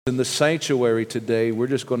In the sanctuary today, we're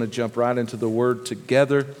just going to jump right into the Word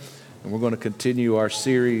together, and we're going to continue our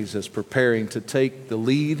series as preparing to take the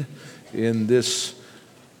lead in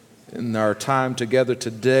our time together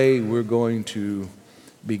today. We're going to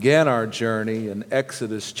begin our journey in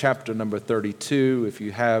Exodus chapter number 32. If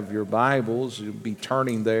you have your Bibles, you'll be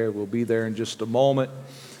turning there. We'll be there in just a moment.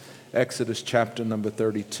 Exodus chapter number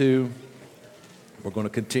 32. We're going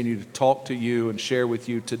to continue to talk to you and share with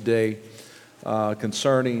you today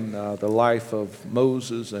concerning the life of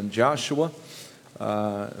Moses and Joshua.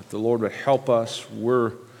 If the Lord would help us,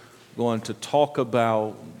 we're going to talk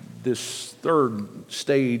about this third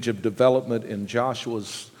stage of development in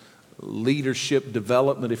Joshua's leadership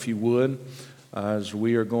development, if you would, as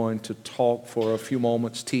we are going to talk for a few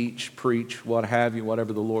moments, teach, preach, what have you,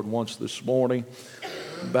 whatever the Lord wants this morning,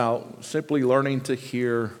 about simply learning to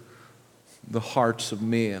hear the hearts of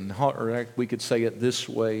men, or we could say it this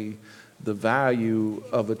way, the value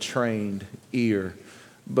of a trained ear.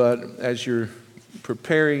 But as you're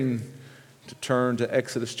preparing to turn to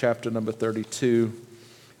Exodus chapter number 32,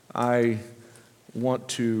 I want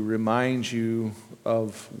to remind you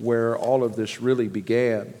of where all of this really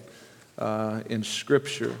began in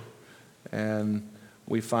Scripture. And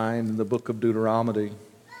we find in the book of Deuteronomy,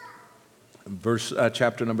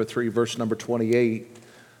 chapter number 3, verse number 28,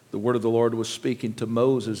 the word of the Lord was speaking to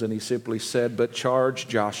Moses, and he simply said, "But charge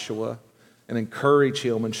Joshua and encourage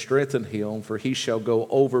him and strengthen him, for he shall go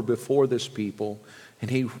over before this people,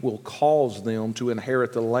 and he will cause them to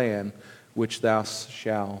inherit the land which thou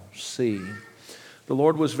shalt see." The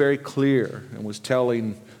Lord was very clear and was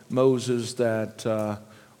telling Moses that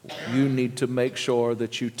you need to make sure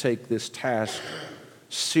that you take this task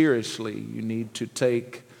seriously. You need to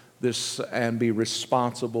take this and be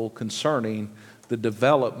responsible concerning the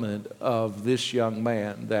development of this young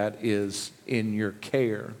man that is in your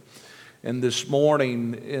care. And this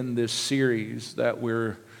morning in this series that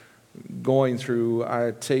we're going through,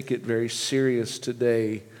 I take it very serious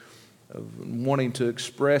today, of wanting to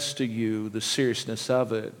express to you the seriousness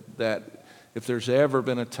of it, that if there's ever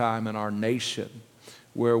been a time in our nation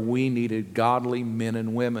where we needed godly men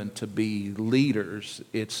and women to be leaders,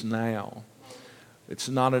 it's now. It's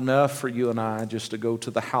not enough for you and I just to go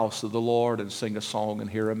to the house of the Lord and sing a song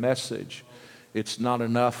and hear a message. It's not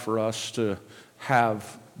enough for us to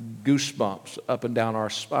have goosebumps up and down our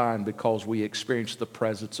spine because we experience the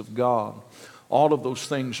presence of God. All of those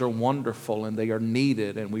things are wonderful and they are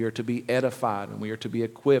needed, and we are to be edified and we are to be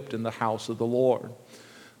equipped in the house of the Lord.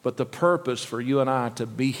 But the purpose for you and I to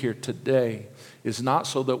be here today is not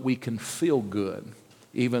so that we can feel good,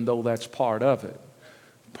 even though that's part of it.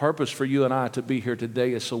 Purpose for you and I to be here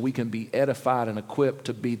today is so we can be edified and equipped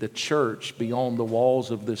to be the church beyond the walls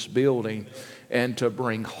of this building, and to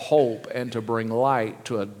bring hope and to bring light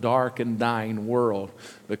to a dark and dying world.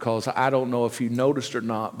 Because I don't know if you noticed or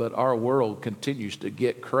not, but our world continues to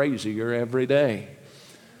get crazier every day.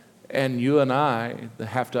 And you and I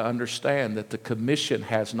have to understand that the commission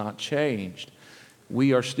has not changed.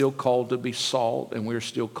 We are still called to be salt, and we're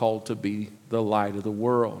still called to be the light of the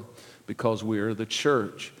world, because we are the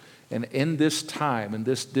church. And in this time, in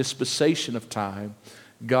this dispensation of time,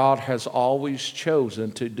 God has always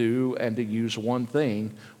chosen to do and to use one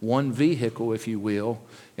thing, one vehicle, if you will,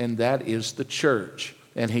 and that is the church.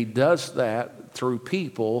 And He does that through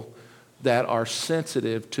people that are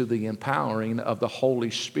sensitive to the empowering of the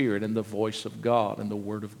Holy Spirit and the voice of God and the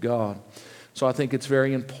Word of God. So I think it's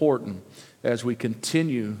very important as we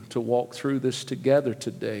continue to walk through this together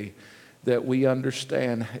today that we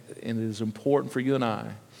understand, and it is important for you and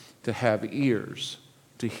I to have ears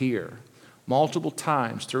to hear. Multiple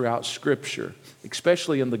times throughout Scripture,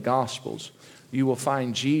 especially in the Gospels, you will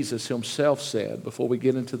find Jesus Himself said, before we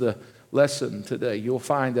get into the lesson today, you'll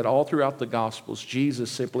find that all throughout the Gospels,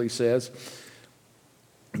 Jesus simply says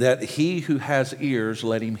that he who has ears,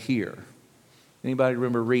 let him hear. Anybody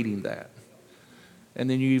remember reading that? And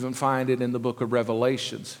then you even find it in the book of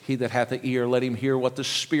Revelations. He that hath an ear, let him hear what the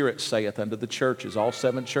Spirit saith unto the churches. All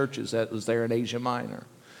 7 churches that was there in Asia Minor.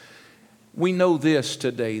 We know this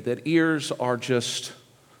today, that ears are just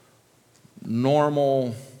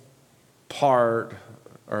normal part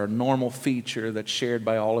or a normal feature that's shared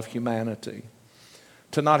by all of humanity.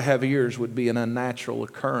 To not have ears would be an unnatural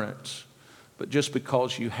occurrence. But just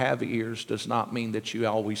because you have ears does not mean that you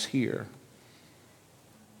always hear.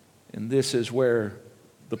 And this is where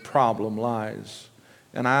the problem lies.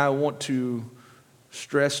 And I want to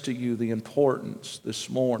stress to you the importance this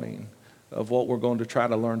morning of what we're going to try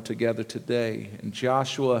to learn together today. And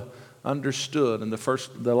Joshua understood in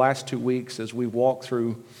the last 2 weeks as we walk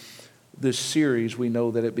through this series, we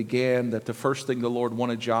know that it began that the first thing the Lord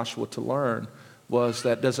wanted Joshua to learn was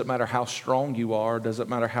that doesn't matter how strong you are, doesn't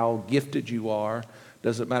matter how gifted you are,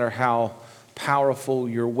 doesn't matter how powerful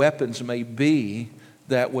your weapons may be,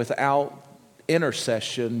 that without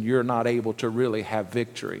intercession, you're not able to really have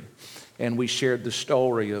victory. And we shared the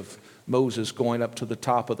story of Moses going up to the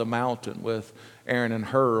top of the mountain with Aaron and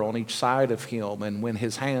Hur on each side of him. And when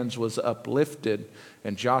his hands was uplifted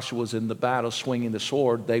and Joshua was in the battle swinging the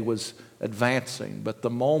sword, they was advancing. But the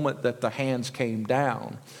moment that the hands came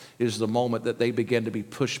down is the moment that they began to be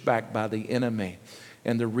pushed back by the enemy.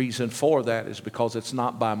 And the reason for that is because it's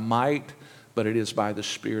not by might, but it is by the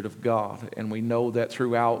Spirit of God. And we know that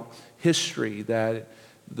throughout history that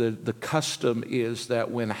the custom is that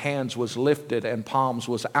when hands was lifted and palms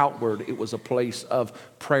was outward, it was a place of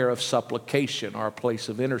prayer of supplication or a place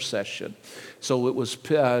of intercession. So it was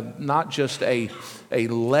not just a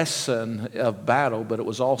lesson of battle, but it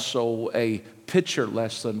was also a picture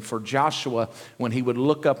lesson for Joshua when he would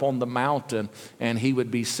look up on the mountain and he would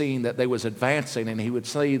be seeing that they was advancing, and he would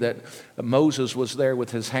see that Moses was there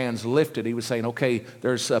with his hands lifted. He was saying, okay,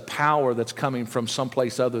 there's a power that's coming from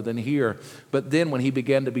someplace other than here. But then when he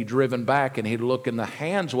began to be driven back and he'd look and the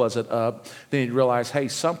hands wasn't up, then he'd realize, hey,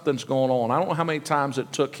 something's going on. I don't know how many times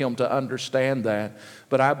it took him to understand that,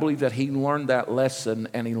 but I believe that he learned that lesson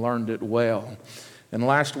and he learned it well. And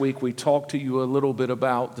last week we talked to you a little bit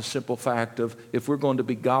about the simple fact of if we're going to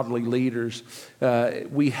be godly leaders,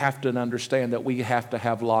 we have to understand that we have to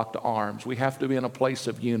have locked arms. We have to be in a place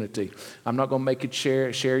of unity. I'm not going to make you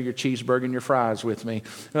share your cheeseburger and your fries with me,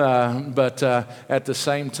 but at the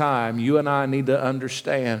same time, you and I need to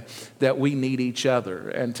understand that we need each other.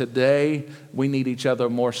 And today we need each other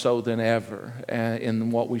more so than ever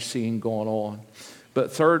in what we're seeing going on.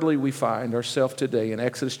 But thirdly, we find ourselves today in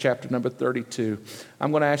Exodus chapter number 32.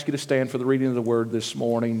 I'm going to ask you to stand for the reading of the word this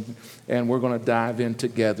morning, and we're going to dive in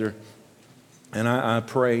together. And I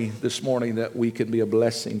pray this morning that we can be a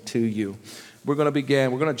blessing to you. We're going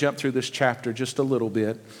to jump through this chapter just a little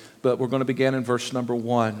bit, but we're going to begin in verse number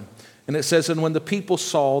 1. And it says, "And when the people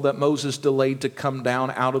saw that Moses delayed to come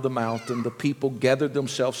down out of the mountain, the people gathered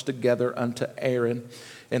themselves together unto Aaron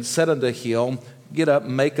and said unto him, Get up,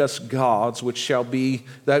 make us gods, which shall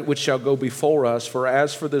go before us. For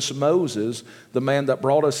as for this Moses, the man that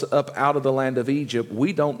brought us up out of the land of Egypt,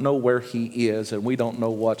 we don't know where he is, and we don't know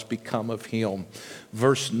what's become of him."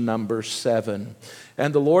 Verse number 7.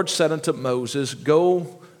 "And the Lord said unto Moses,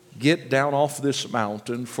 Go, get down off this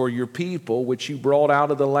mountain, for your people, which you brought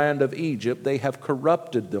out of the land of Egypt, they have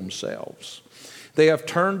corrupted themselves. They have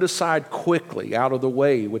turned aside quickly out of the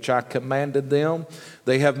way which I commanded them.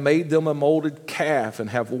 They have made them a molded calf and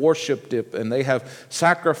have worshipped it, and they have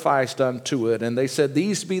sacrificed unto it. And they said,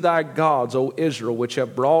 These be thy gods, O Israel, which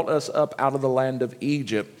have brought us up out of the land of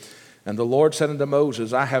Egypt. And the Lord said unto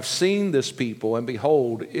Moses, I have seen this people, and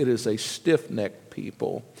behold, it is a stiff-necked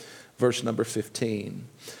people." Verse number 15.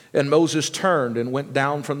 "And Moses turned and went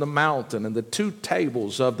down from the mountain, and the 2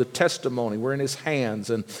 tables of the testimony were in his hands,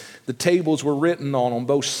 and the tables were written on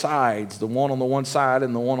both sides, the one on the one side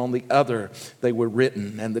and the one on the other. They were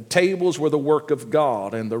written. And the tables were the work of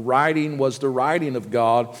God, and the writing was the writing of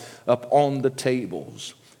God upon the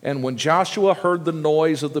tables. And when Joshua heard the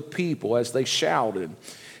noise of the people as they shouted,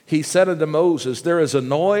 he said unto Moses, There is a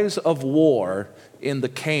noise of war in the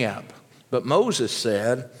camp. But Moses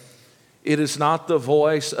said, It is not the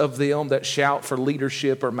voice of them that shout for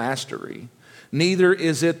leadership or mastery, neither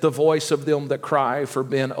is it the voice of them that cry for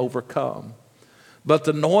being overcome, but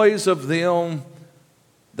the noise of them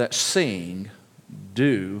that sing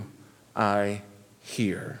do I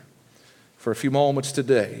hear." For a few moments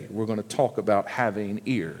today, we're going to talk about having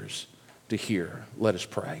ears to hear. Let us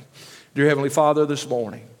pray. Dear Heavenly Father, this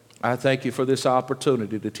morning, I thank you for this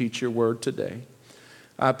opportunity to teach your word today.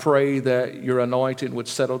 I pray that your anointing would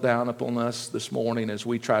settle down upon us this morning as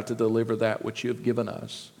we try to deliver that which you have given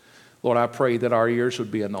us. Lord, I pray that our ears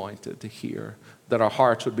would be anointed to hear, that our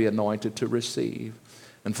hearts would be anointed to receive.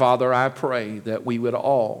 And Father, I pray that we would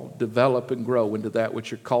all develop and grow into that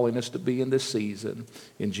which you're calling us to be in this season.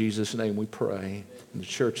 In Jesus' name we pray. And the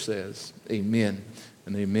church says, amen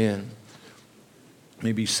and amen. You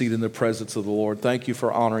may be seated in the presence of the Lord. Thank you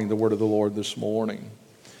for honoring the word of the Lord this morning.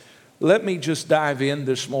 Let me just dive in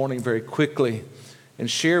this morning very quickly and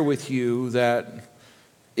share with you that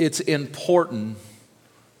it's important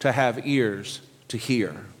to have ears to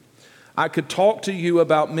hear. I could talk to you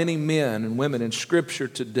about many men and women in Scripture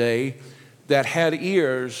today that had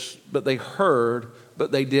ears, but they heard,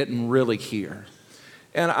 but they didn't really hear.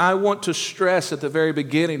 And I want to stress at the very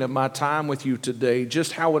beginning of my time with you today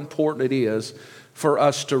just how important it is for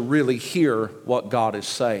us to really hear what God is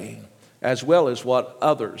saying, as well as what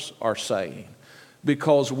others are saying.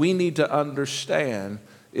 because we need to understand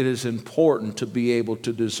it is important to be able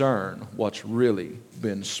to discern what's really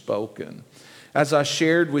been spoken. As I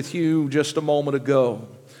shared with you just a moment ago,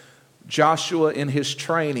 Joshua in his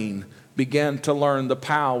training began to learn the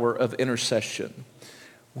power of intercession.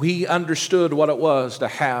 He understood what it was to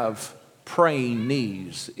have praying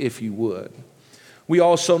knees, if you would. We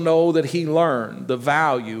also know that he learned the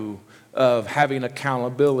value of having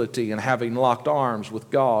accountability and having locked arms with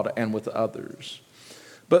God and with others.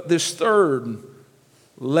 But this third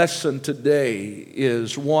lesson today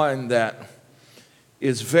is one that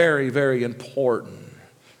is very, very important.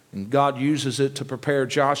 And God uses it to prepare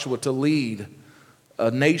Joshua to lead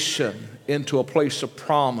a nation into a place of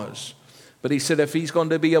promise. But he said if he's going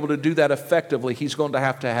to be able to do that effectively, he's going to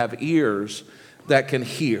have ears that can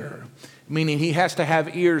hear. Meaning he has to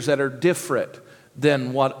have ears that are different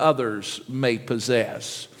than what others may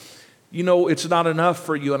possess. You know, it's not enough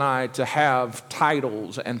for you and I to have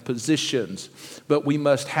titles and positions, but we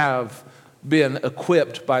must have been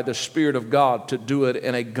equipped by the Spirit of God to do it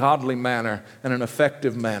in a godly manner and an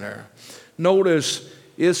effective manner. Notice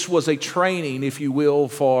this was a training, if you will,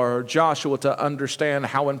 for Joshua to understand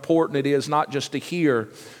how important it is not just to hear,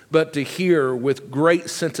 but to hear with great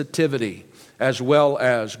sensitivity as well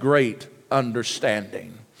as great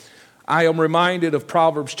understanding. I am reminded of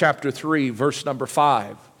Proverbs chapter 3, verse number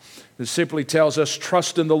 5. It simply tells us,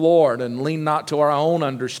 trust in the Lord and lean not to our own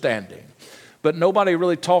understanding. But nobody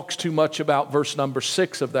really talks too much about verse number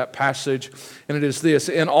 6 of that passage, and it is this: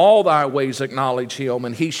 in all thy ways acknowledge him,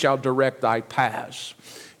 and he shall direct thy paths.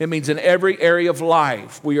 It means in every area of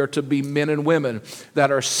life, we are to be men and women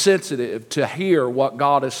that are sensitive to hear what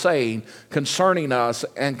God is saying concerning us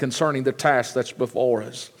and concerning the task that's before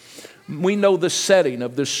us. We know the setting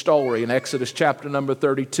of this story in Exodus chapter number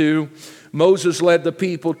 32. Moses led the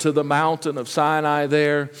people to the mountain of Sinai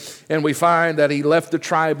there, and we find that he left the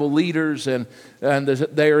tribal leaders and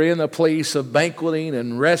they're in a place of banqueting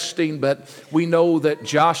and resting, but we know that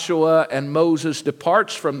Joshua and Moses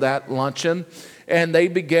departs from that luncheon and they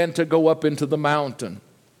began to go up into the mountain.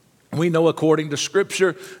 We know according to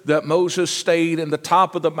Scripture that Moses stayed in the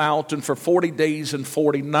top of the mountain for 40 days and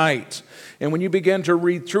 40 nights. And when you begin to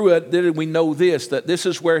read through it, then we know this, that this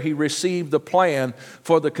is where he received the plan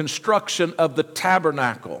for the construction of the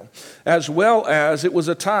tabernacle, as well as it was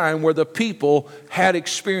a time where the people had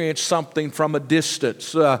experienced something from a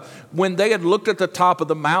distance. When they had looked at the top of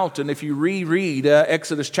the mountain, if you reread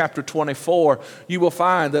Exodus chapter 24, you will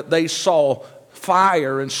find that they saw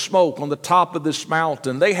fire and smoke on the top of this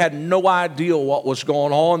mountain. They had no idea what was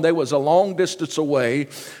going on. They was a long distance away.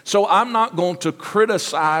 So I'm not going to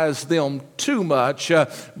criticize them too much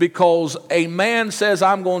because a man says,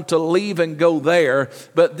 I'm going to leave and go there,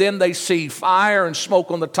 but then they see fire and smoke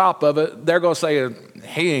on the top of it. They're going to say,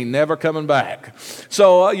 he ain't never coming back.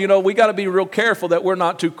 So, we got to be real careful that we're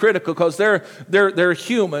not too critical because they're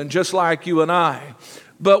human just like you and I.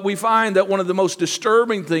 But we find that one of the most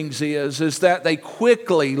disturbing things is that they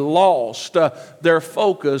quickly lost their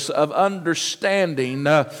focus of understanding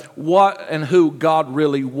what and who God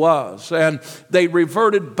really was. And they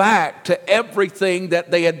reverted back to everything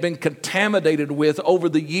that they had been contaminated with over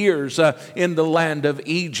the years in the land of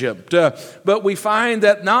Egypt. But we find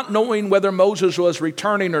that not knowing whether Moses was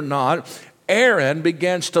returning or not, Aaron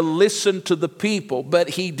begins to listen to the people, but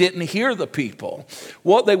he didn't hear the people.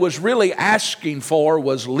 What they was really asking for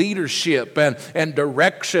was leadership and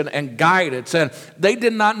direction and guidance, and they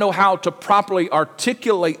did not know how to properly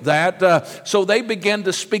articulate that, so they began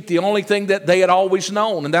to speak the only thing that they had always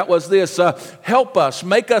known, and that was this: help us,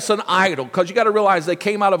 make us an idol, because you got to realize they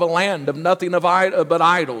came out of a land of nothing but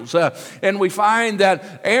idols, and we find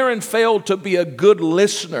that Aaron failed to be a good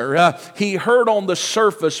listener. He heard on the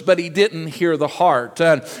surface, but he didn't hear the heart.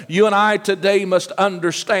 And you and I today must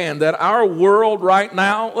understand that our world right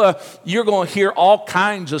now, you're going to hear all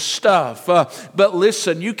kinds of stuff. But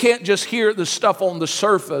listen, you can't just hear the stuff on the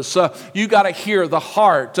surface. You got to hear the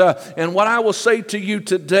heart. And what I will say to you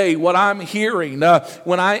today, what I'm hearing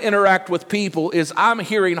when I interact with people is I'm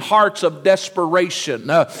hearing hearts of desperation.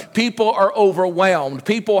 People are overwhelmed.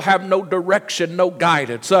 People have no direction, no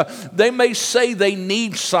guidance. They may say they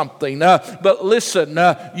need something, but listen,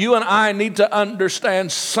 you and I need to understand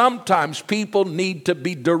sometimes people need to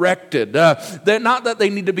be directed. They're not that they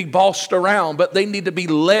need to be bossed around, but they need to be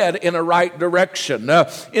led in a right direction.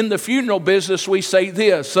 In the funeral business, we say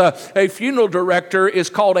this: a funeral director is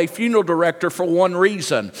called a funeral director for one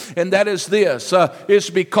reason, and that is this: it's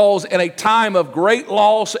because in a time of great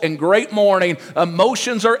loss and great mourning,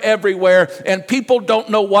 emotions are everywhere, and people don't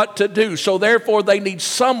know what to do. So therefore, they need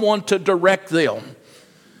someone to direct them.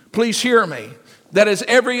 Please hear me. That is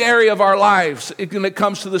every area of our lives when it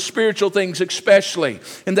comes to the spiritual things especially.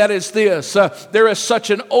 And that is this. There is such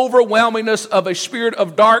an overwhelmingness of a spirit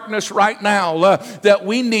of darkness right now that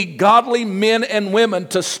we need godly men and women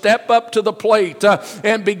to step up to the plate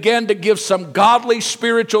and begin to give some godly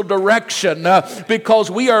spiritual direction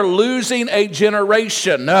because we are losing a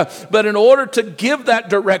generation. But in order to give that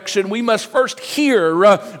direction, we must first hear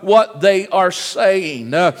what they are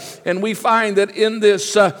saying. And we find that in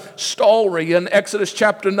this story in Exodus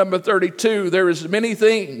chapter number 32, there is many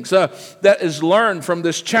things that is learned from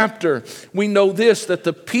this chapter. We know this, that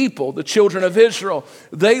the people, the children of Israel,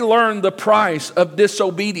 they learned the price of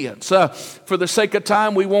disobedience. For the sake of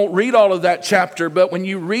time, we won't read all of that chapter, but when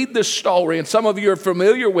you read this story, and some of you are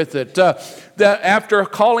familiar with it, that after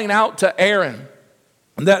calling out to Aaron,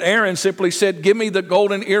 that Aaron simply said, give me the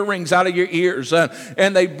golden earrings out of your ears.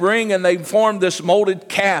 And they form this molded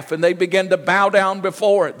calf, and they begin to bow down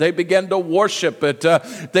before it. They begin to worship it.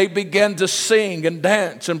 They begin to sing and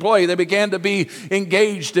dance and play. They began to be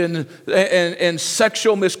engaged in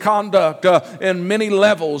sexual misconduct in many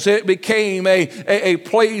levels. It became a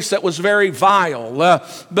place that was very vile.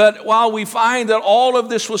 But while we find that all of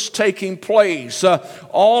this was taking place,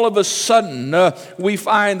 all of a sudden we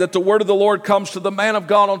find that the word of the Lord comes to the man of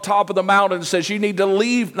God on top of the mountain and says, you need to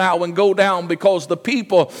leave now and go down because the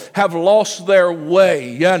people have lost their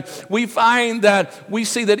way. And we find that we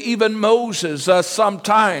see that even Moses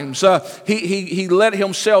sometimes he let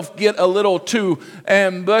himself get a little too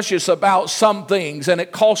ambitious about some things, and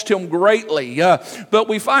it cost him greatly. But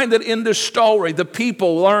we find that in this story, the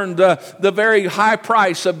people learned the very high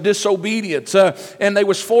price of disobedience, and they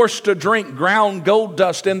was forced to drink ground gold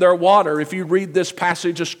dust in their water. If you read this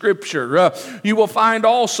passage of Scripture, you will find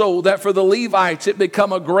also that for the Levites it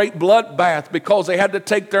became a great bloodbath because they had to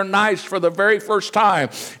take their knives for the very first time,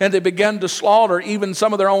 and they began to slaughter even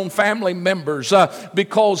some of their own family members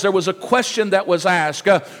because there was a question that was asked,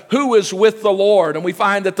 who is with the Lord? And we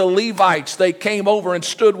find that the Levites, they came over and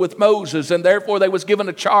stood with Moses, and therefore they was given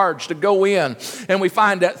a charge to go in. And we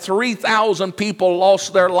find that 3,000 people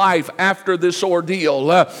lost their life after this ordeal.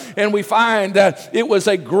 And we find that it was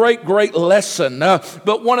a great, great lesson.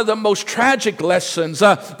 But one of the most tragic lessons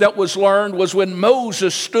that was learned was when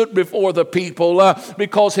Moses stood before the people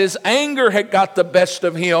because his anger had got the best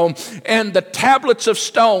of him, and the tablets of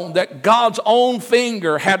stone that God's own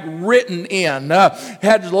finger had written in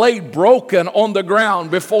had laid broken on the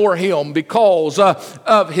ground before him because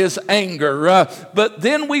of his anger. But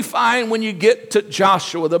then we find when you get to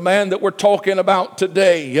Joshua, the man that we're talking about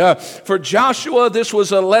today, for Joshua this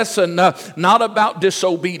was a lesson not about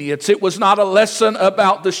disobedience. It was not a lesson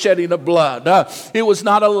about the shedding of blood. It was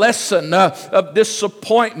not a lesson of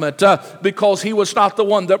disappointment because he was not the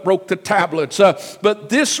one that broke the tablets. But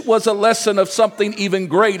this was a lesson of something even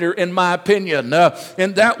greater, in my opinion.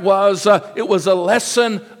 And that was, it was a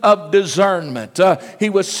lesson of discernment. He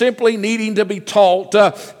was simply needing to be taught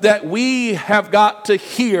that we have got to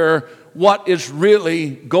hear what is really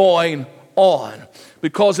going on.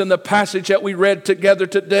 Because in the passage that we read together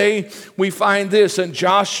today, we find this, and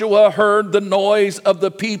Joshua heard the noise of the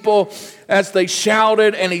people as they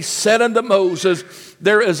shouted, and he said unto Moses,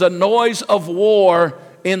 there is a noise of war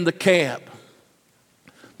in the camp.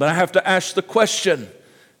 But I have to ask the question,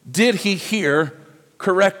 did he hear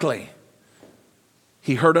correctly?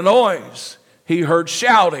 He heard a noise. He heard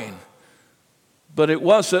shouting. But it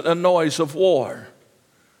wasn't a noise of war.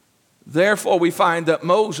 Therefore, we find that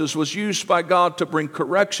Moses was used by God to bring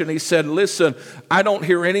correction. He said, listen, I don't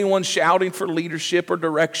hear anyone shouting for leadership or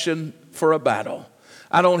direction for a battle.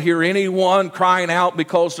 I don't hear anyone crying out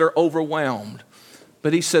because they're overwhelmed.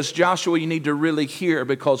 But he says, Joshua, you need to really hear,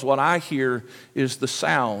 because what I hear is the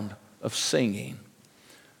sound of singing.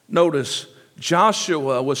 Notice,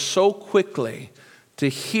 Joshua was so quickly to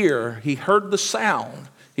hear, he heard the sound,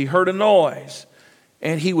 he heard a noise,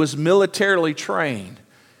 and he was militarily trained.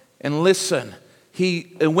 And listen,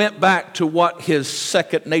 he went back to what his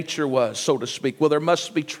second nature was, so to speak. Well, there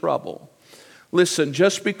must be trouble. Listen,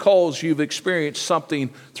 just because you've experienced something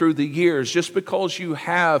through the years, just because you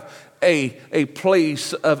have a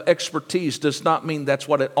place of expertise does not mean that's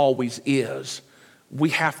what it always is. We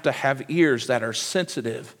have to have ears that are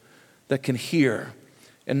sensitive, that can hear.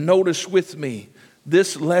 And notice with me,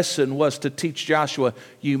 this lesson was to teach Joshua,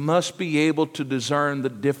 you must be able to discern the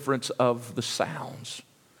difference of the sounds.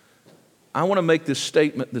 I want to make this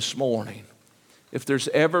statement this morning. If there's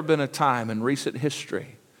ever been a time in recent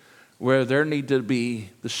history where there need to be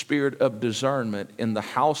the spirit of discernment in the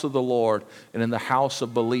house of the Lord and in the house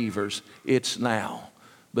of believers, it's now,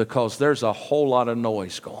 because there's a whole lot of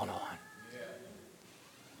noise going on.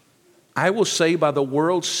 I will say by the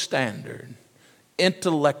world's standard,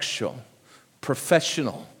 intellectual,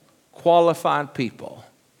 professional, qualified people.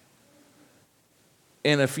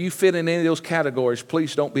 And if you fit in any of those categories,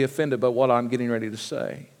 please don't be offended by what I'm getting ready to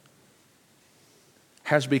say.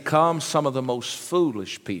 Has become some of the most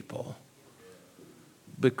foolish people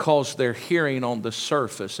because they're hearing on the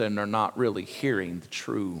surface and they're not really hearing the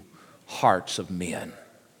true hearts of men.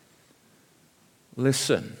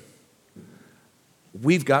 Listen,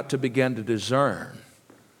 we've got to begin to discern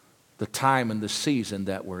the time and the season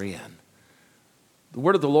that we're in. The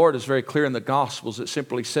word of the Lord is very clear in the Gospels. It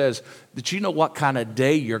simply says that you know what kind of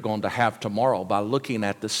day you're going to have tomorrow by looking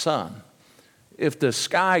at the sun. If the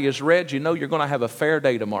sky is red, you know you're going to have a fair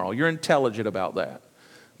day tomorrow. You're intelligent about that.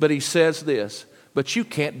 But he says this, but you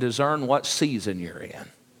can't discern what season you're in.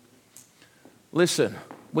 Listen,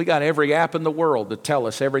 we got every app in the world to tell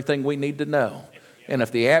us everything we need to know. And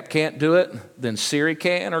if the app can't do it, then Siri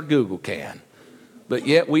can or Google can. But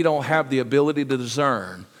yet we don't have the ability to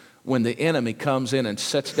discern when the enemy comes in and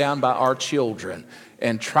sits down by our children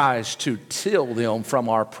and tries to till them from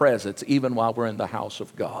our presence, even while we're in the house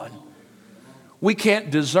of God. We can't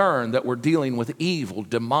discern that we're dealing with evil,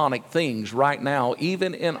 demonic things right now,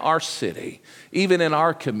 even in our city, even in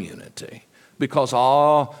our community, because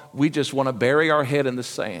we just want to bury our head in the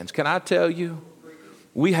sands. Can I tell you,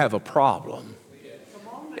 we have a problem.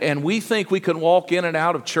 And we think we can walk in and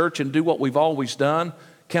out of church and do what we've always done.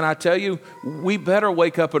 Can I tell you, we better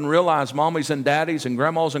wake up and realize, mommies and daddies and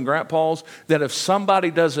grandmas and grandpas, that if somebody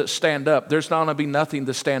doesn't stand up, there's not going to be nothing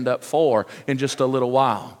to stand up for in just a little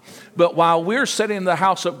while. But while we're sitting in the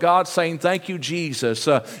house of God saying, thank you, Jesus,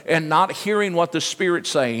 and not hearing what the Spirit's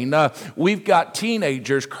saying, we've got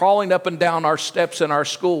teenagers crawling up and down our steps in our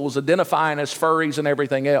schools, identifying as furries and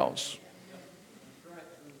everything else.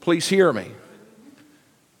 Please hear me.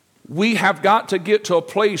 We have got to get to a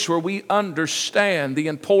place where we understand the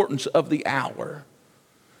importance of the hour.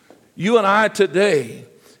 You and I today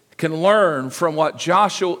can learn from what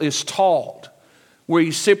Joshua is taught, where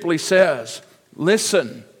he simply says,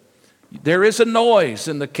 listen, there is a noise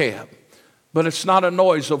in the camp, but it's not a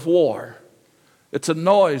noise of war. It's a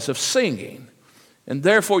noise of singing. And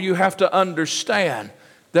therefore you have to understand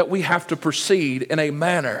that we have to proceed in a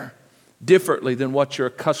manner differently than what you're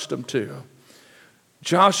accustomed to.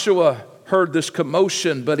 Joshua heard this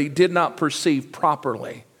commotion, but he did not perceive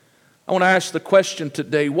properly. I want to ask the question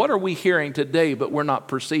today, what are we hearing today but we're not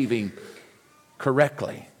perceiving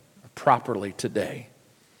correctly, properly today?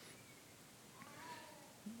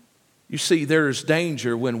 You see, there is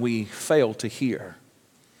danger when we fail to hear.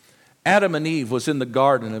 Adam and Eve was in the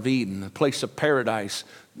Garden of Eden, a place of paradise.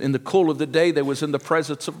 In the cool of the day, they was in the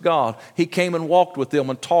presence of God. He came and walked with them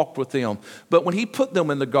and talked with them. But when he put them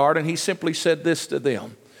in the garden, he simply said this to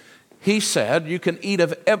them. He said, you can eat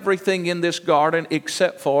of everything in this garden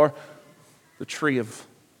except for the tree of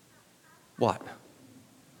what?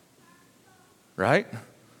 Right?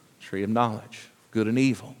 Tree of knowledge, good and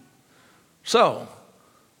evil. So,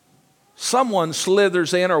 someone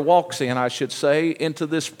slithers in, or walks in, I should say, into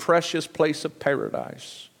this precious place of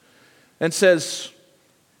paradise and says,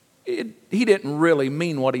 he didn't really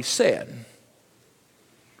mean what he said.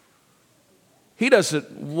 He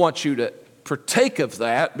doesn't want you to partake of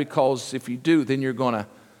that, because if you do, then you're going to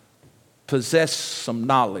possess some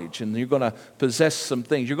knowledge and you're going to possess some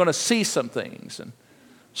things. You're going to see some things. And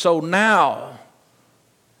so now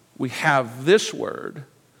we have this word,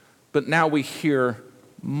 but now we hear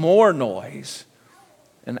more noise.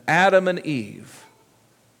 And Adam and Eve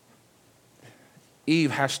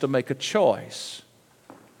has to make a choice.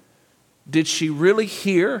 Did she really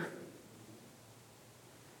hear?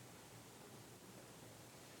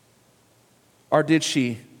 Or did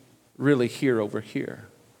she really hear over here?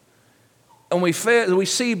 And we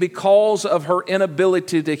see, because of her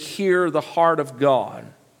inability to hear the heart of God,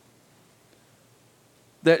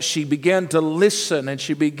 that she began to listen and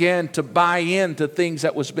she began to buy into things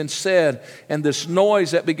that was been said, and this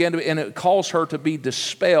noise that began to, and it caused her to be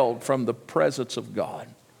dispelled from the presence of God.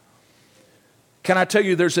 Can I tell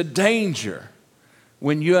you, there's a danger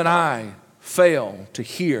when you and I fail to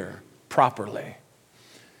hear properly.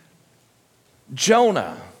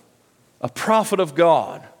 Jonah, a prophet of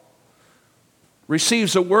God,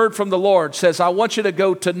 receives a word from the Lord, says, I want you to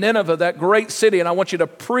go to Nineveh, that great city, and I want you to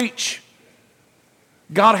preach.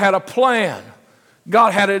 God had a plan.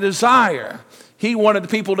 God had a desire. He wanted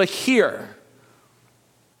people to hear.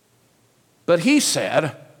 But he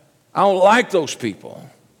said, I don't like those people.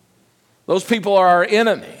 Those people are our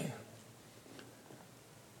enemy.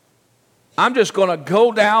 I'm just going to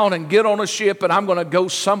go down and get on a ship, and I'm going to go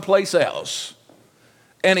someplace else.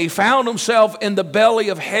 And he found himself in the belly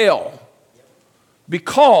of hell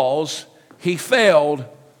because he failed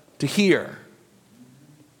to hear.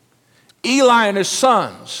 Eli and his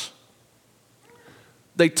sons,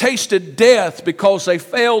 they tasted death because they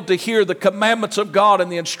failed to hear the commandments of God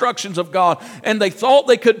and the instructions of God, and they thought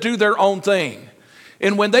they could do their own thing.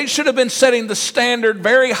 And when they should have been setting the standard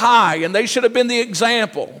very high, and they should have been the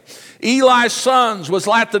example, Eli's sons was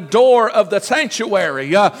at the door of the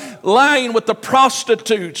sanctuary, lying with the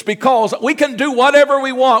prostitutes, because we can do whatever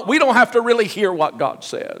we want. We don't have to really hear what God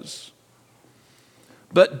says.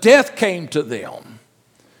 But death came to them.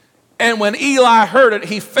 And when Eli heard it,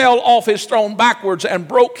 he fell off his throne backwards and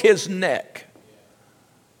broke his neck.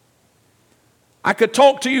 I could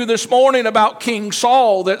talk to you this morning about King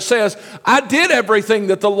Saul that says, I did everything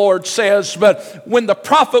that the Lord says, but when the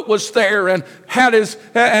prophet was there and had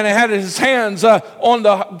his hands on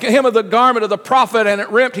the hem of the garment of the prophet and it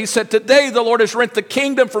rent, he said, today the Lord has rent the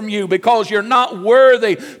kingdom from you because you're not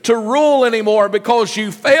worthy to rule anymore because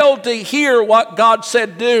you failed to hear what God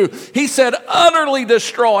said do. He said, utterly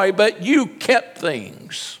destroy, but you kept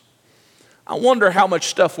things. I wonder how much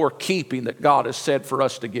stuff we're keeping that God has said for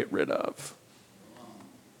us to get rid of.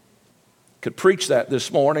 Could preach that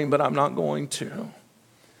this morning, but I'm not going to.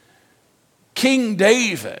 King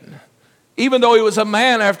David, even though he was a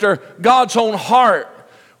man after God's own heart,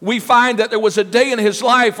 we find that there was a day in his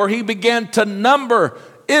life where he began to number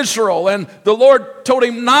Israel, and the Lord told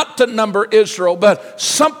him not to number Israel, but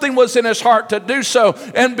something was in his heart to do so.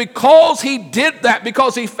 And because he did that,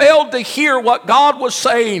 because he failed to hear what God was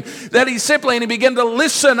saying, that he began to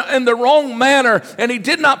listen in the wrong manner, and he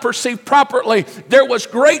did not perceive properly, there was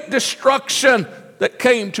great destruction that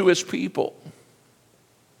came to his people.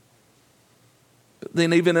 But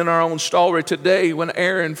then even in our own story today, when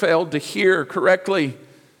Aaron failed to hear correctly,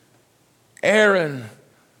 Aaron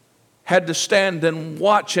had to stand and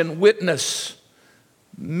watch and witness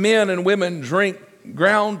men and women drink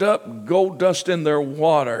ground up gold dust in their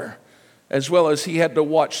water, as well as he had to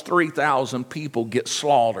watch 3,000 people get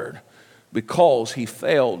slaughtered because he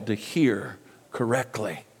failed to hear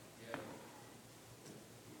correctly.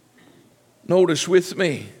 Notice with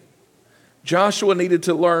me, Joshua needed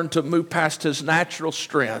to learn to move past his natural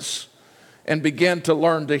strengths and begin to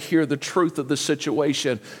learn to hear the truth of the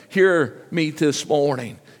situation. Hear me this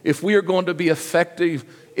morning. If we are going to be effective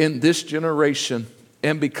in this generation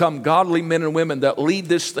and become godly men and women that lead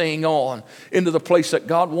this thing on into the place that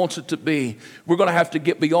God wants it to be, we're going to have to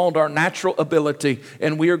get beyond our natural ability,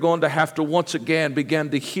 and we are going to have to once again begin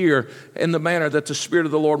to hear in the manner that the Spirit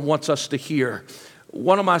of the Lord wants us to hear.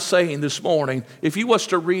 What am I saying this morning? If you was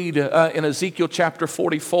to read in Ezekiel chapter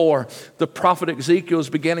 44, the prophet Ezekiel is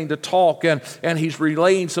beginning to talk, and he's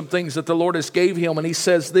relaying some things that the Lord has gave him, and he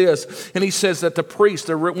says this, and he says that the priest,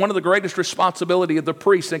 one of the greatest responsibility of the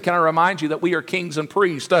priest, and can I remind you that we are kings and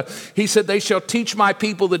priests, he said, they shall teach my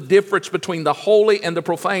people the difference between the holy and the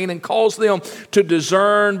profane, and cause them to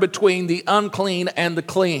discern between the unclean and the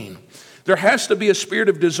clean. There has to be a spirit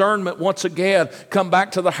of discernment once again come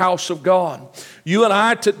back to the house of God. You and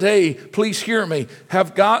I today, please hear me,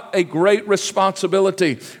 have got a great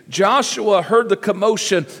responsibility. Joshua heard the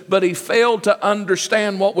commotion, but he failed to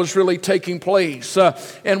understand what was really taking place.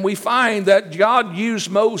 And we find that God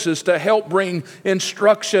used Moses to help bring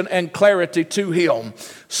instruction and clarity to him.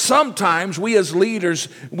 Sometimes we as leaders,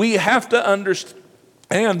 we have to understand,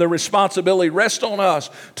 and the responsibility rests on us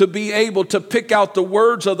to be able to pick out the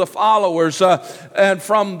words of the followers and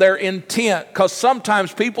from their intent, because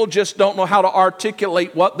sometimes people just don't know how to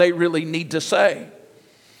articulate what they really need to say.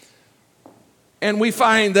 And we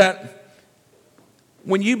find that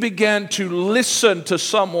when you begin to listen to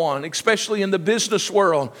someone, especially in the business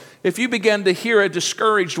world, if you begin to hear a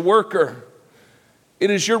discouraged worker, it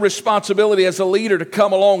is your responsibility as a leader to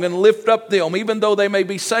come along and lift up them, even though they may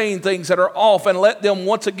be saying things that are off, and let them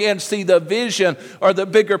once again see the vision or the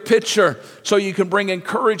bigger picture so you can bring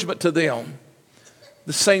encouragement to them.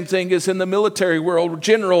 The same thing is in the military world.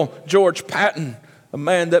 General George Patton, a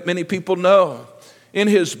man that many people know, in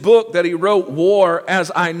his book that he wrote, War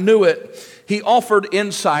as I Knew It, he offered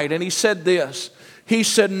insight, and he said this. He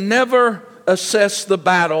said, never assess the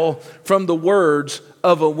battle from the words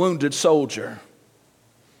of a wounded soldier.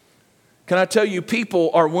 Can I tell you, people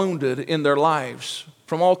are wounded in their lives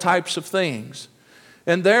from all types of things.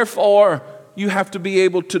 And therefore, you have to be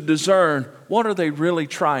able to discern, what are they really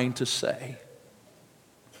trying to say?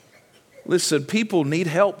 Listen, people need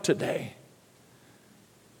help today.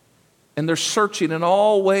 And they're searching in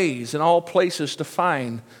all ways, in all places, to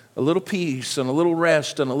find a little peace and a little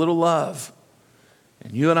rest and a little love.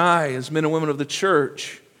 And you and I, as men and women of the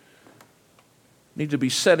church, need to be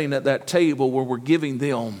sitting at that table where we're giving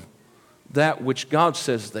them that which God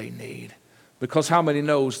says they need, Because how many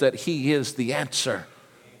knows that He is the answer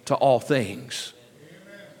to all things?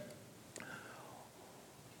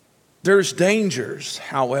 There's dangers,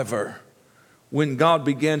 however, when God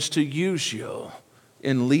begins to use you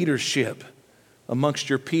in leadership amongst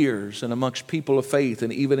your peers and amongst people of faith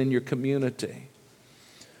and even in your community.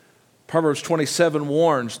 Proverbs 27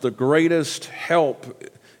 warns, the greatest help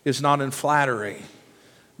is not in flattery,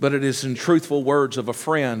 but it is in truthful words of a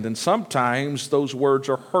friend. And sometimes those words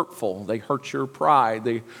are hurtful. They hurt your pride.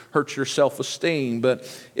 They hurt your self-esteem. But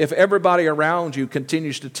if everybody around you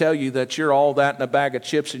continues to tell you that you're all that in a bag of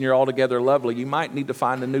chips and you're altogether lovely, you might need to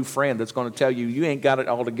find a new friend that's going to tell you you ain't got it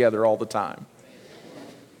all together all the time.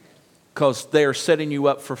 Because they're setting you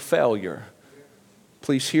up for failure.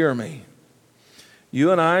 Please hear me.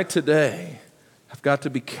 You and I today have got to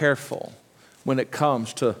be careful when it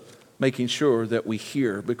comes to making sure that we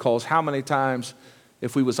hear. Because how many times,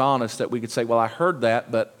 if we was honest, that we could say, well, I heard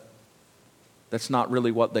that, but that's not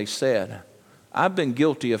really what they said. I've been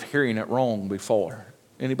guilty of hearing it wrong before.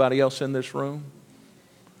 Anybody else in this room?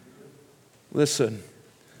 Listen,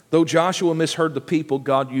 though Joshua misheard the people,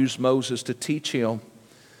 God used Moses to teach him.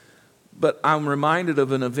 But I'm reminded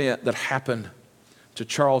of an event that happened to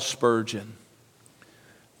Charles Spurgeon.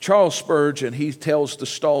 Charles Spurgeon, he tells the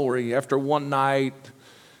story after one night,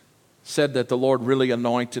 said that the Lord really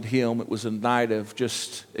anointed him. It was a night of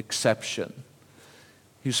just exception.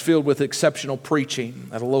 He was filled with exceptional preaching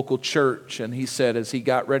at a local church. And he said as he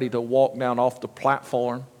got ready to walk down off the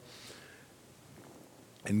platform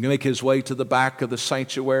and make his way to the back of the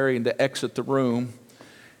sanctuary and to exit the room,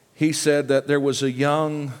 he said that there was a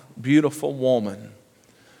young, beautiful woman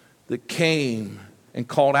that came and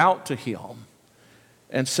called out to him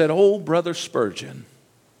and said, "Oh, Brother Spurgeon."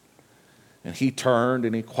 And he turned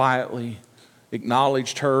and he quietly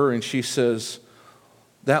acknowledged her, and she says,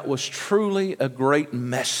 "That was truly a great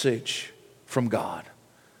message from God."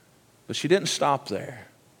 But she didn't stop there.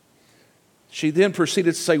 She then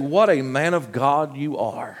proceeded to say, "What a man of God you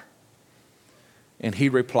are." And he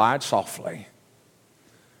replied softly.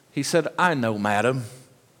 He said, "I know, madam."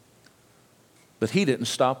 But he didn't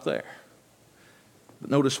stop there. But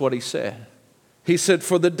notice what he said. He said,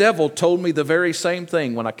 "For the devil told me the very same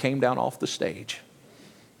thing when I came down off the stage."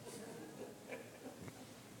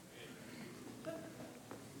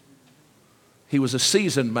 He was a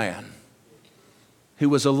seasoned man. He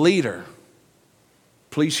was a leader.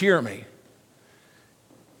 Please hear me.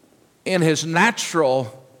 In his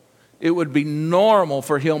natural, it would be normal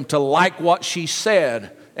for him to like what she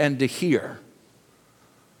said and to hear.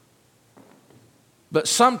 But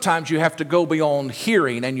sometimes you have to go beyond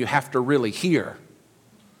hearing and you have to really hear.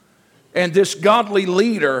 And this godly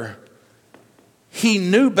leader, he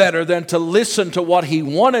knew better than to listen to what he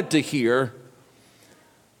wanted to hear.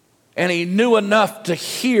 And he knew enough to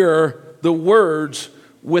hear the words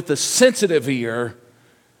with a sensitive ear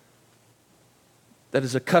that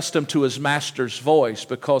is accustomed to his master's voice.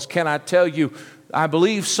 Because can I tell you, I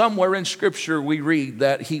believe somewhere in Scripture we read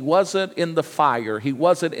that he wasn't in the fire, he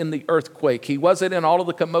wasn't in the earthquake, he wasn't in all of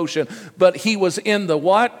the commotion, but he was in the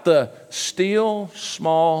what? The still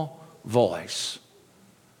small voice.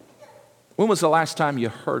 When was the last time you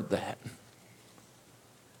heard that?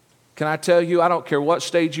 Can I tell you, I don't care what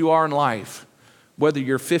stage you are in life, whether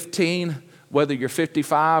you're 15, whether you're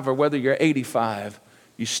 55, or whether you're 85,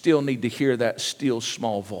 you still need to hear that still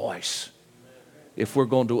small voice if we're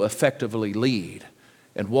going to effectively lead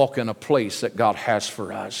and walk in a place that God has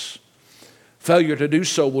for us. Failure to do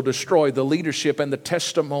so will destroy the leadership and the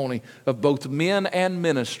testimony of both men and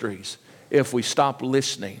ministries if we stop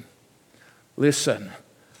listening. Listen,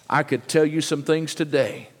 I could tell you some things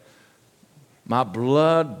today. My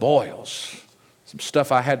blood boils. Some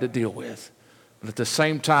stuff I had to deal with. But at the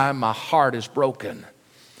same time, my heart is broken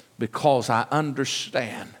because I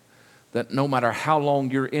understand that no matter how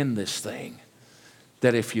long you're in this thing,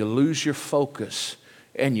 that if you lose your focus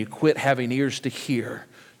and you quit having ears to hear,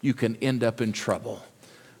 you can end up in trouble.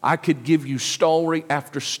 I could give you story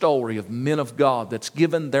after story of men of God that's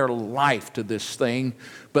given their life to this thing,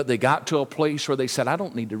 but they got to a place where they said, I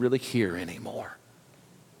don't need to really hear anymore.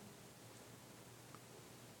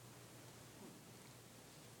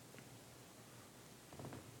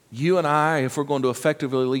 You and I, if we're going to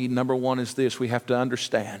effectively lead, number one is this: we have to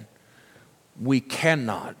understand we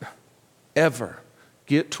cannot ever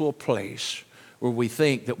get to a place where we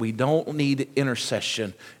think that we don't need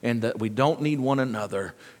intercession and that we don't need one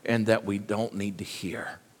another and that we don't need to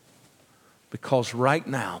hear. Because right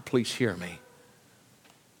now, please hear me,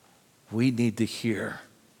 we need to hear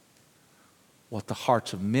what the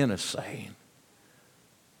hearts of men are saying.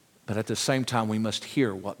 But at the same time, we must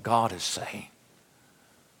hear what God is saying.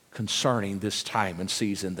 concerning this time and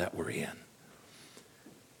season that we're in.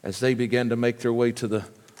 As they begin to make their way to the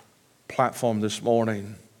platform this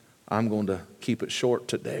morning, I'm going to keep it short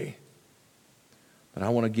today. But I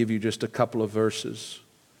want to give you just a couple of verses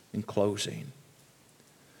in closing.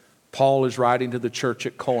 Paul is writing to the church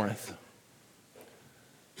at Corinth.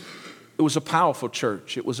 It was a powerful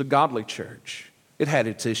church. It was a godly church. It had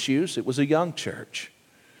its issues. It was a young church.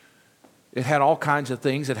 It had all kinds of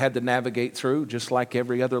things it had to navigate through, just like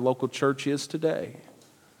every other local church is today.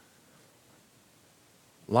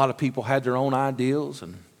 A lot of people had their own ideals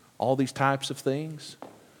and all these types of things.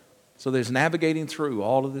 So there's navigating through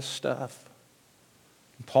all of this stuff.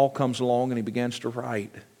 And Paul comes along and he begins to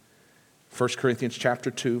write. 1 Corinthians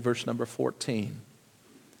chapter 2, verse number 14.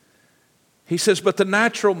 He says, "But the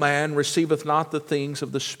natural man receiveth not the things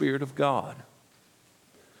of the Spirit of God,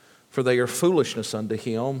 for they are foolishness unto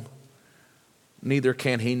him, neither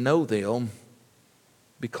can he know them,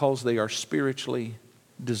 because they are spiritually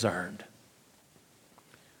discerned."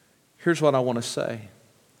 Here's what I want to say.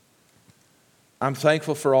 I'm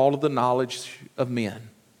thankful for all of the knowledge of men.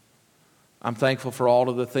 I'm thankful for all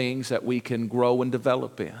of the things that we can grow and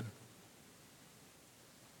develop in.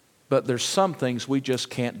 But there's some things we just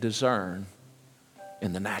can't discern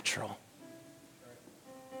in the natural.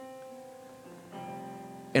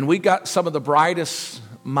 And we got some of the brightest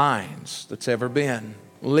minds that's ever been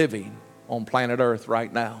living on planet Earth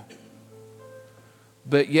right now.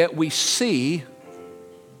 But yet we see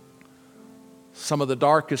some of the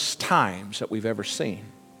darkest times that we've ever seen.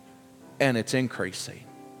 And it's increasing.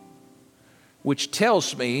 Which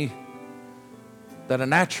tells me that a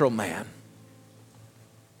natural man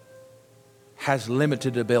has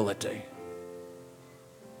limited ability.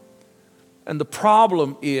 And the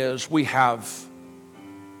problem is we have,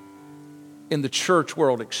 in the church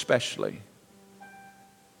world especially,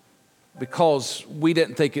 because we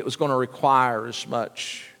didn't think it was going to require as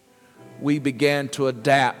much, we began to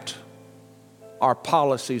adapt our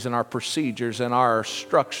policies and our procedures and our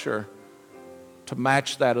structure to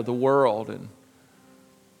match that of the world. And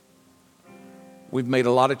we've made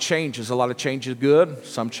a lot of changes good,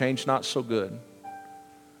 some change not so good.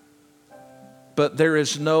 But there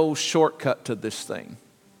is no shortcut to this thing.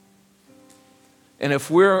 And if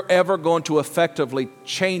we're ever going to effectively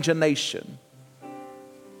change a nation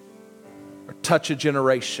or touch a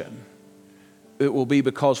generation, it will be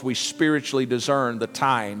because we spiritually discern the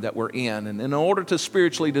time that we're in. And in order to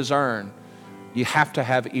spiritually discern, you have to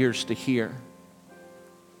have ears to hear.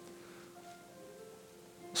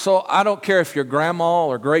 So I don't care if you're grandma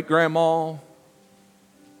or great-grandma.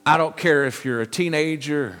 I don't care if you're a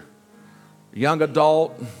teenager, young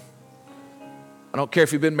adult. I don't care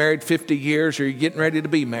if you've been married 50 years or you're getting ready to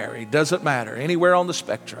be married. Doesn't matter. Anywhere on the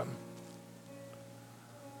spectrum.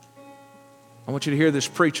 I want you to hear this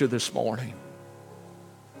preacher this morning.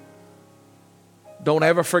 Don't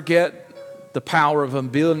ever forget the power of a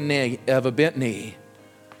bent knee.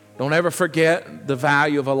 Don't ever forget the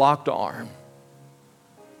value of a locked arm.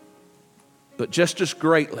 But just as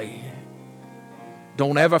greatly,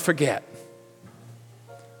 don't ever forget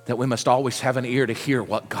that we must always have an ear to hear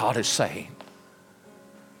what God is saying.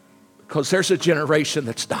 Because there's a generation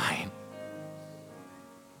that's dying.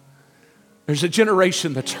 There's a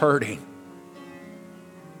generation that's hurting.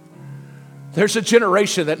 There's a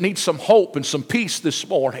generation that needs some hope and some peace this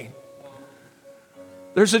morning.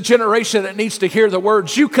 There's a generation that needs to hear the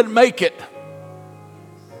words, "You can make it."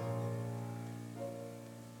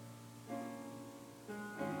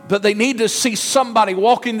 But they need to see somebody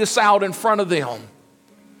walking this out in front of them.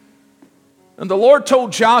 And the Lord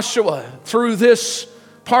told Joshua through this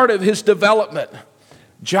part of his development,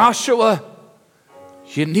 Joshua,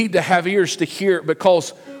 you need to have ears to hear, because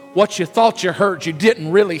what you thought you heard, you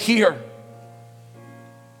didn't really hear.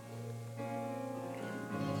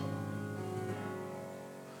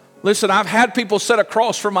 Listen, I've had people sit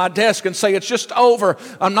across from my desk and say, "It's just over.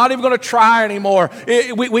 I'm not even going to try anymore.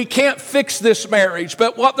 We can't fix this marriage."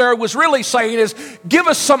 But what they was really saying is, "Give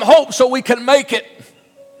us some hope so we can make it."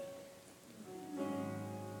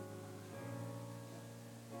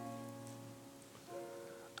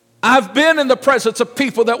 I've been in the presence of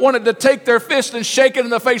people that wanted to take their fist and shake it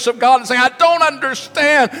in the face of God and say, "I don't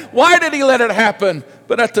understand. Why did He let it happen?"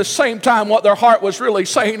 But at the same time, what their heart was really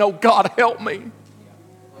saying, "Oh God, help me."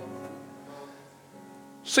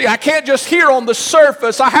 See, I can't just hear on the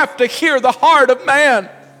surface. I have to hear the heart of man.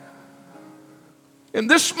 And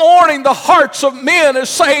this morning, the hearts of men is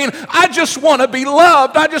saying, "I just want to be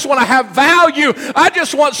loved. I just want to have value. I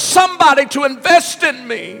just want somebody to invest in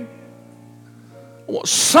me. I want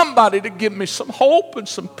somebody to give me some hope and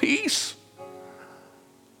some peace."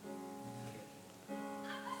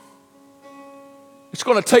 It's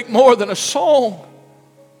going to take more than a song.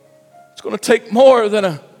 It's going to take more than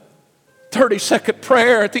a 30-second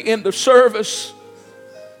prayer at the end of service.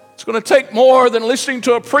 It's going to take more than listening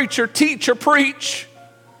to a preacher teach or preach.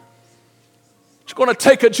 It's going to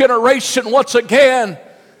take a generation once again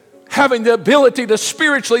having the ability to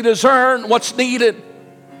spiritually discern what's needed.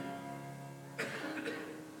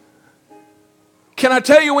 Can I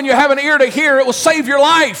tell you, when you have an ear to hear, it will save your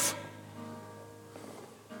life.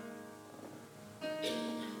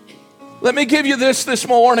 Let me give you this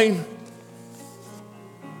morning.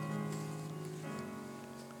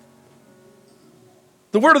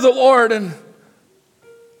 The word of the Lord in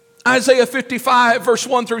Isaiah 55, verse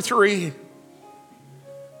 1 through 3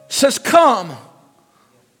 says, "Come,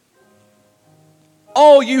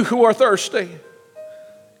 all you who are thirsty,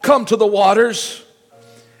 come to the waters.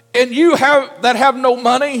 And you that have no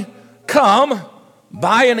money, come,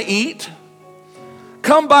 buy and eat.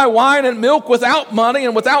 Come buy wine and milk without money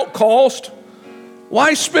and without cost.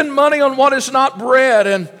 Why spend money on what is not bread,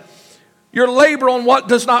 and your labor on what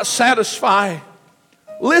does not satisfy?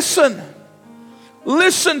 Listen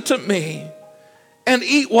to me, and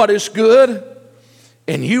eat what is good,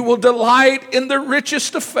 and you will delight in the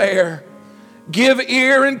richest of fare. Give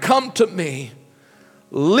ear and come to me.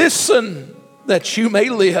 Listen that you may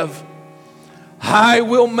live. I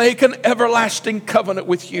will make an everlasting covenant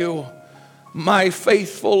with you, my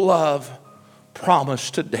faithful love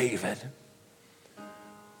promised to David."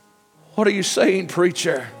 What are you saying,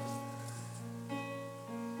 preacher?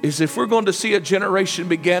 Is if we're going to see a generation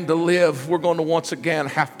begin to live, we're going to once again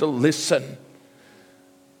have to listen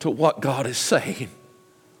to what God is saying.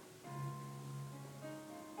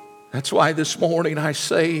 That's why this morning I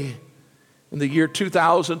say, in the year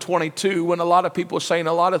 2022, when a lot of people are saying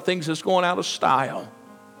a lot of things is going out of style,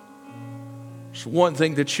 there's one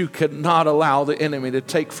thing that you cannot allow the enemy to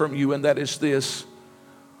take from you, and that is this: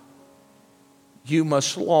 you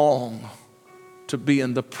must long to be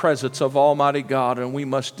in the presence of Almighty God, and we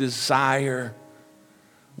must desire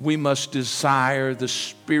the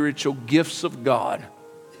spiritual gifts of God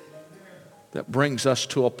that brings us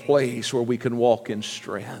to a place where we can walk in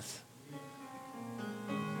strength.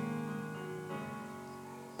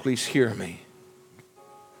 Please hear me.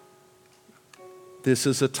 This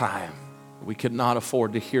is a time we cannot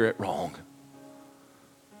afford to hear it wrong.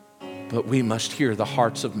 But we must hear the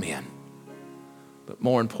hearts of men. But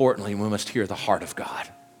more importantly, we must hear the heart of God.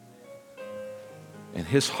 And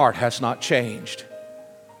His heart has not changed.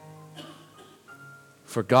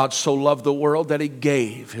 For God so loved the world that He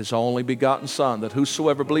gave His only begotten Son, that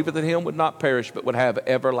whosoever believeth in Him would not perish, but would have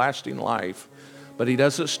everlasting life. But He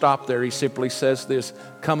doesn't stop there. He simply says this: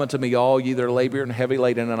 "Come unto me, all ye that are labor and heavy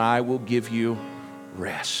laden, and I will give you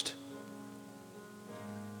rest."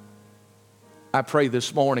 I pray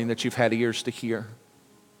this morning that you've had ears to hear.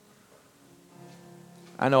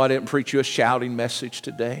 I know I didn't preach you a shouting message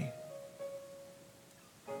today.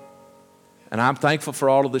 And I'm thankful for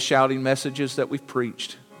all of the shouting messages that we've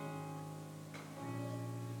preached.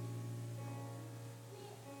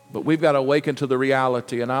 But we've got to awaken to the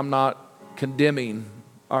reality, and I'm not condemning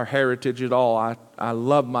our heritage at all. I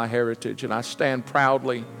love my heritage, and I stand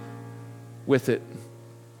proudly with it.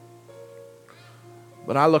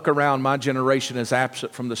 But I look around, my generation is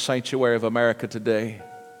absent from the sanctuary of America today.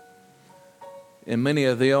 And many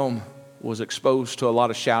of them was exposed to a lot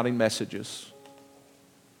of shouting messages.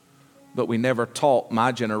 But we never taught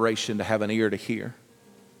my generation to have an ear to hear.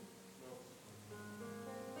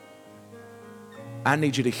 I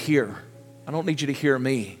need you to hear. I don't need you to hear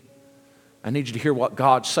me. I need you to hear what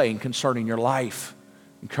God's saying concerning your life,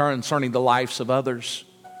 and concerning the lives of others,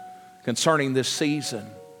 concerning this season.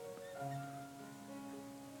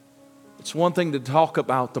 It's one thing to talk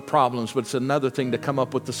about the problems, but it's another thing to come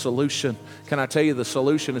up with the solution. Can I tell you, the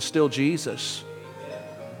solution is still Jesus?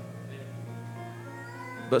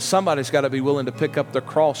 But somebody's got to be willing to pick up their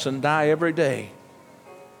cross and die every day.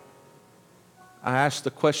 I ask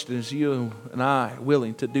the question, is you and I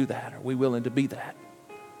willing to do that? Are we willing to be that?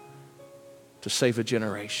 To save a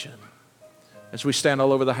generation. As we stand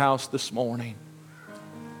all over the house this morning,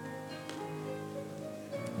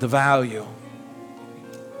 the value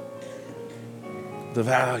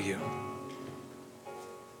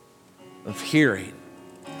of hearing.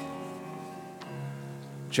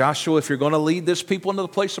 Joshua, if you're going to lead this people into the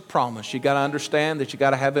place of promise, you got to understand that you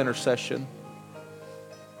got to have intercession.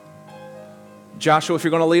 Joshua, if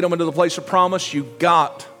you're going to lead them into the place of promise, you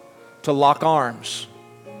got to lock arms.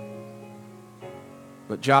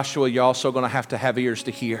 But Joshua, you're also going to have ears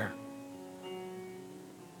to hear.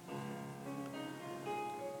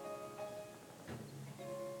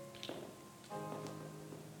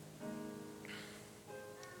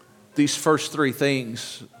 These first three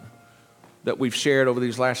things that we've shared over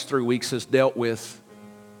these last 3 weeks has dealt with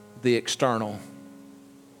the external.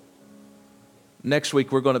 Next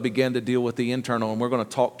week, we're going to begin to deal with the internal, and we're going to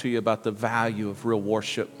talk to you about the value of real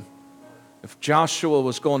worship. If Joshua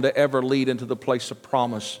was going to ever lead into the place of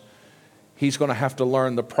promise, he's going to have to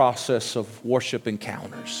learn the process of worship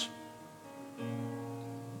encounters.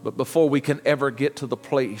 But before we can ever get to the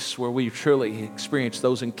place where we truly experience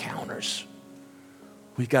those encounters,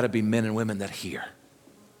 we've got to be men and women that hear.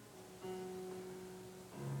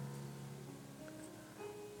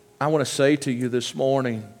 I want to say to you this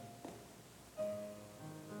morning,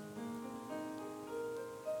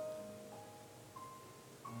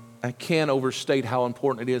 I can't overstate how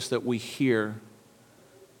important it is that we hear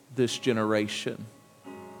this generation,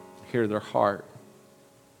 hear their heart.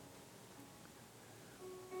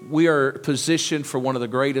 We are positioned for one of the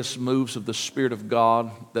greatest moves of the Spirit of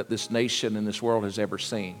God that this nation and this world has ever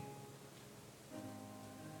seen.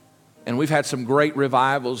 And we've had some great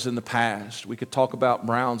revivals in the past. We could talk about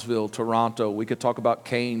Brownsville, Toronto. We could talk about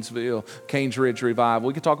Canes Ridge Revival.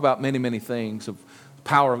 We could talk about many, many things of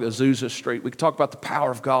power of Azusa Street. We could talk about the power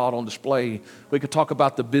of God on display. We could talk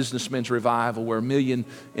about the Businessmen's Revival where 1 million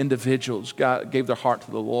individuals gave their heart to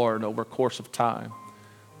the Lord over a course of time.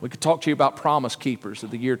 We could talk to you about Promise Keepers of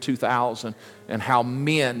the year 2000 and how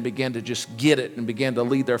men began to just get it and began to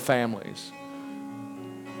lead their families.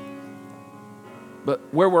 But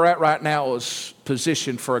where we're at right now is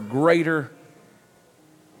positioned for a greater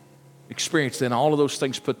experience than all of those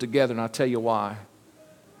things put together, and I'll tell you why.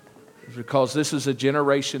 Because this is a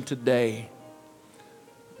generation today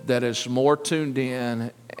that is more tuned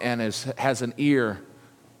in and has an ear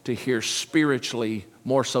to hear spiritually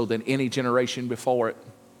more so than any generation before it.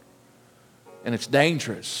 And it's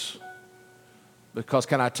dangerous because,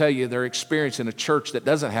 can I tell you, they're experiencing a church that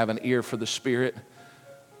doesn't have an ear for the Spirit,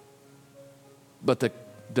 but the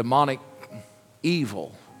demonic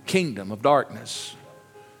evil kingdom of darkness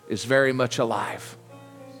is very much alive.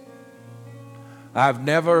 I've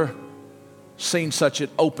never seen such an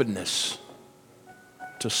openness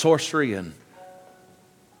to sorcery and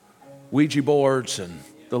Ouija boards, and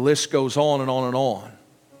the list goes on and on and on.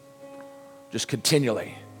 Just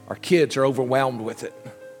continually. Our kids are overwhelmed with it.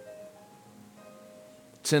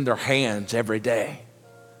 It's in their hands every day.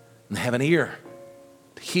 And they have an ear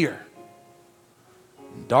to hear.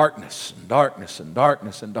 And darkness and darkness and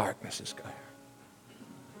darkness and darkness is going.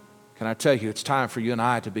 Can I tell you, it's time for you and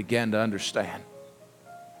I to begin to understand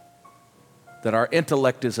that our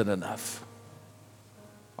intellect isn't enough.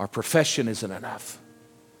 Our profession isn't enough.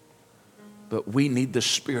 But we need the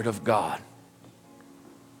Spirit of God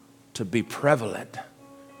to be prevalent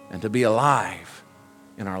and to be alive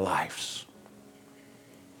in our lives.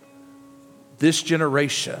 This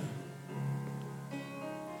generation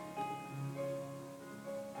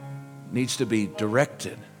needs to be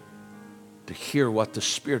directed to hear what the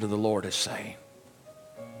Spirit of the Lord is saying.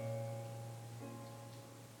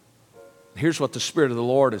 Here's what the Spirit of the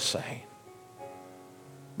Lord is saying.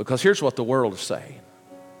 Because here's what the world is saying.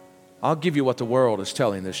 I'll give you what the world is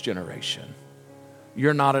telling this generation.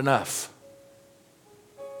 You're not enough.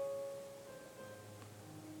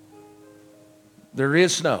 There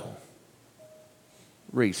is no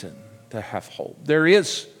reason to have hope. There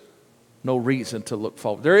is no reason to look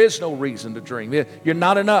forward. There is no reason to dream. You're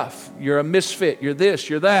not enough. You're a misfit. You're this,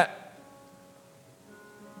 you're that.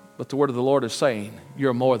 But the word of the Lord is saying,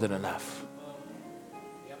 you're more than enough.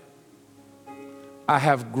 I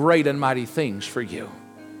have great and mighty things for you.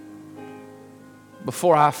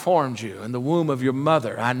 Before I formed you in the womb of your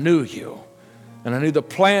mother, I knew you, and I knew the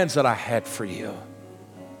plans that I had for you.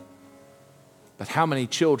 But how many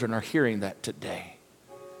children are hearing that today?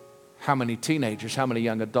 How many teenagers, how many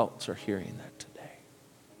young adults are hearing that today?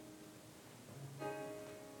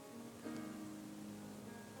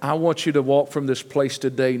 I want you to walk from this place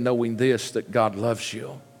today knowing this, that God loves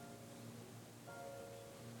you,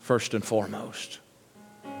 first and foremost.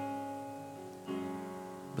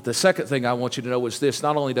 But the second thing I want you to know is this: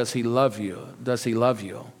 not only does He love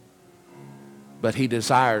you, but He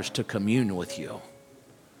desires to commune with you.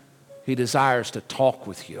 He desires to talk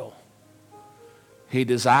with you. He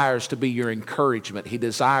desires to be your encouragement. He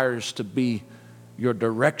desires to be your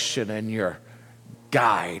direction and your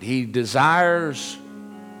guide. He desires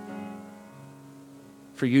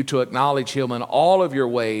for you to acknowledge Him in all of your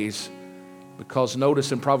ways, because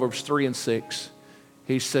notice in Proverbs 3 and 6,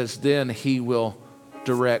 He says, then He will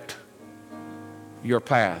direct your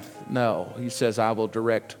path. No, He says, I will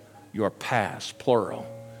direct your paths, plural.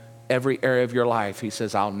 Every area of your life, He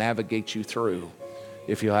says, I'll navigate you through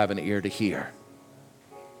if you'll have an ear to hear.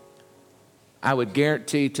 I would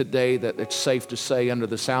guarantee today that it's safe to say, under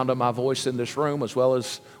the sound of my voice in this room as well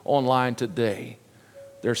as online today,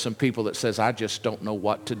 there's some people that says, I just don't know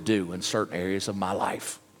what to do in certain areas of my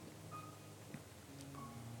life.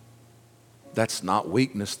 That's not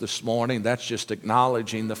weakness this morning. That's just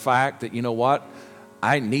acknowledging the fact that, you know what?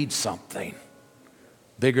 I need something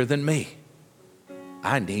bigger than me.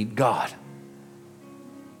 I need God.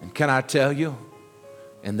 And can I tell you,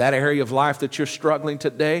 in that area of life that you're struggling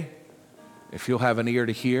today, if you'll have an ear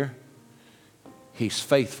to hear, He's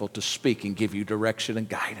faithful to speak and give you direction and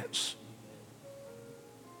guidance.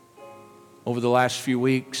 Over the last few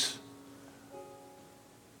weeks,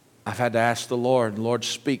 I've had to ask the Lord, Lord,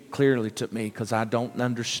 speak clearly to me, because I don't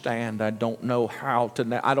understand. I don't know how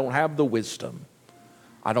to, I don't have the wisdom.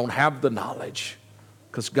 I don't have the knowledge.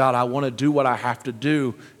 Because God, I want to do what I have to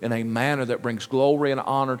do in a manner that brings glory and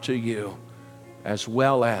honor to you, as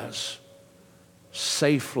well as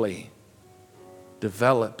safely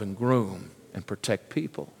develop and groom and protect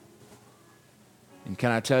people. And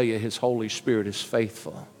can I tell you, His Holy Spirit is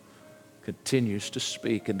faithful, continues to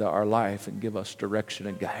speak into our life and give us direction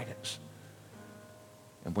and guidance.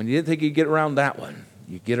 And when you didn't think you'd get around that one,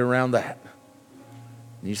 you get around that.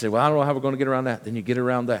 And you say, well, I don't know how we're going to get around that. Then you get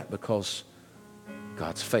around that, because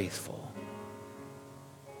God's faithful.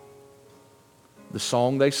 The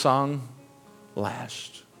song they sung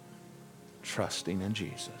last, trusting in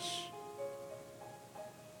Jesus.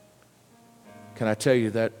 Can I tell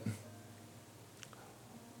you that,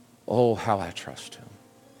 oh, how I trust Him.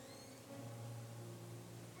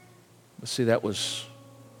 But see,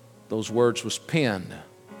 those words was penned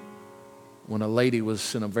when a lady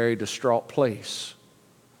was in a very distraught place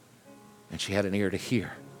and she had an ear to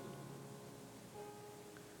hear.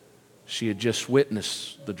 She had just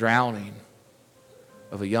witnessed the drowning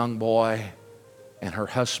of a young boy and her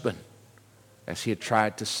husband as he had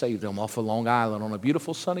tried to save them off of Long Island on a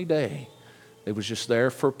beautiful sunny day. They was just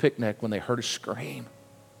there for a picnic when they heard a scream.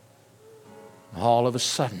 All of a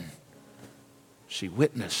sudden, she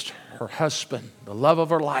witnessed her husband, the love of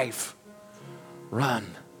her life, run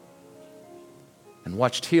and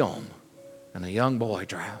watched him and a young boy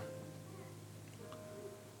drown.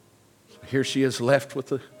 So here she is, left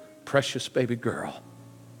with a precious baby girl,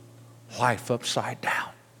 life upside down.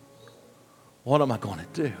 What am I going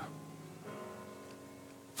to do?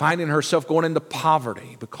 Finding herself going into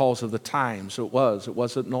poverty because of the times it was. It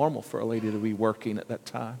wasn't normal for a lady to be working at that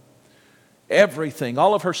time. Everything,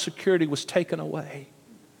 all of her security was taken away.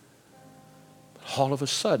 But all of a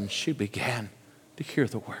sudden, she began to hear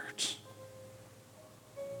the words.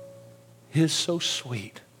 It is so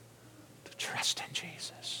sweet to trust in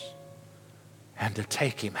Jesus and to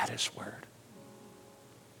take Him at His word.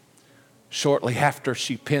 Shortly after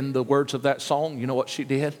she penned the words of that song, you know what she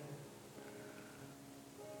did?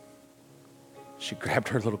 She grabbed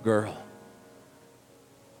her little girl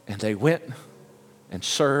and they went and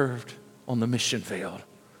served on the mission field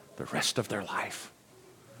the rest of their life.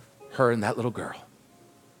 Her and that little girl,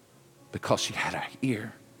 because she had an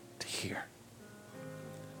ear to hear.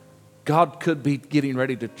 God could be getting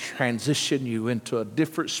ready to transition you into a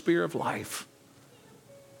different sphere of life,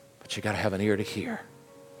 but you got to have an ear to hear.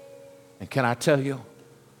 And can I tell you,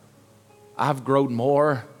 I've grown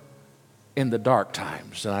more in the dark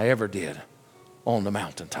times than I ever did on the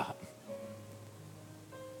mountaintop.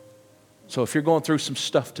 So if you're going through some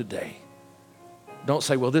stuff today, don't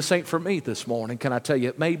say, well, this ain't for me this morning. Can I tell you,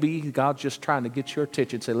 it may be God's just trying to get your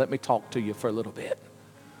attention. Say, let me talk to you for a little bit.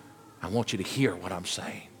 I want you to hear what I'm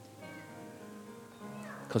saying.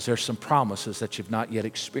 Because there's some promises that you've not yet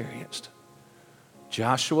experienced.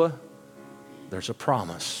 Joshua, there's a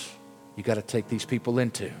promise you got to take these people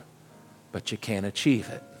into, but you can't achieve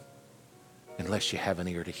it unless you have an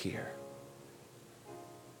ear to hear.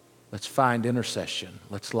 Let's find intercession.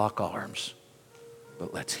 Let's lock arms,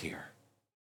 but let's hear.